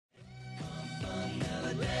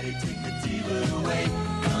daddy, take the T-bird away.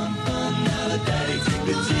 Come on now, the daddy, take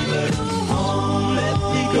the T-bird home. Let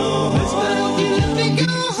me go, let me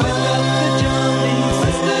go. West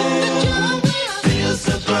of the jumping, feel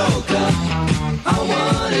so broken. I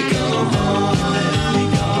wanna go home, let me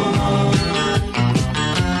go home.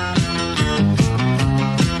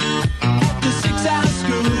 After 6 hours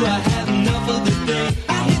school, I had enough of the day.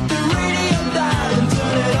 I hit the radio dial and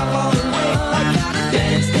turn it up all the way. I gotta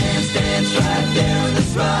dance, dance, dance right there on the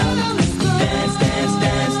spot. Dance, dance,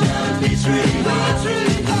 dance down at Beach Street. Dance,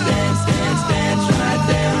 dance, dance right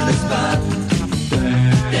there on the spot.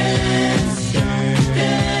 Dance,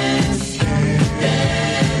 dance,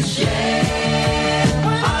 dance, yeah.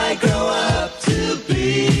 I grow up to be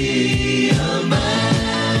a man.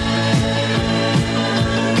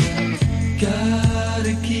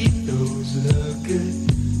 Gotta keep those love good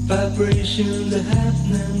vibrations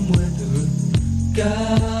happening with her.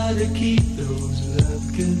 Gotta keep those love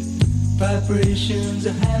good vibrations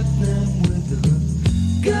happening with her.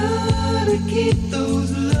 Gotta keep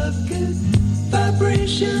those love good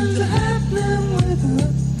vibrations happening with her.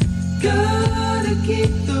 Gotta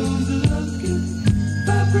keep those love good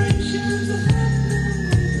vibrations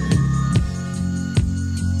happening with her.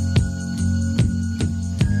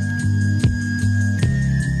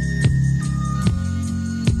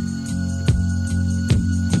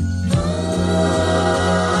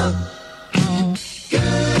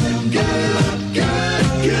 Good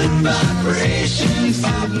vibrations,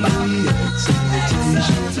 good vibrations,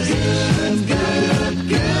 good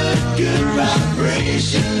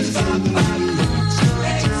vibrations,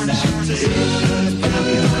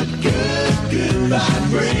 good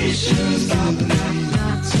vibrations.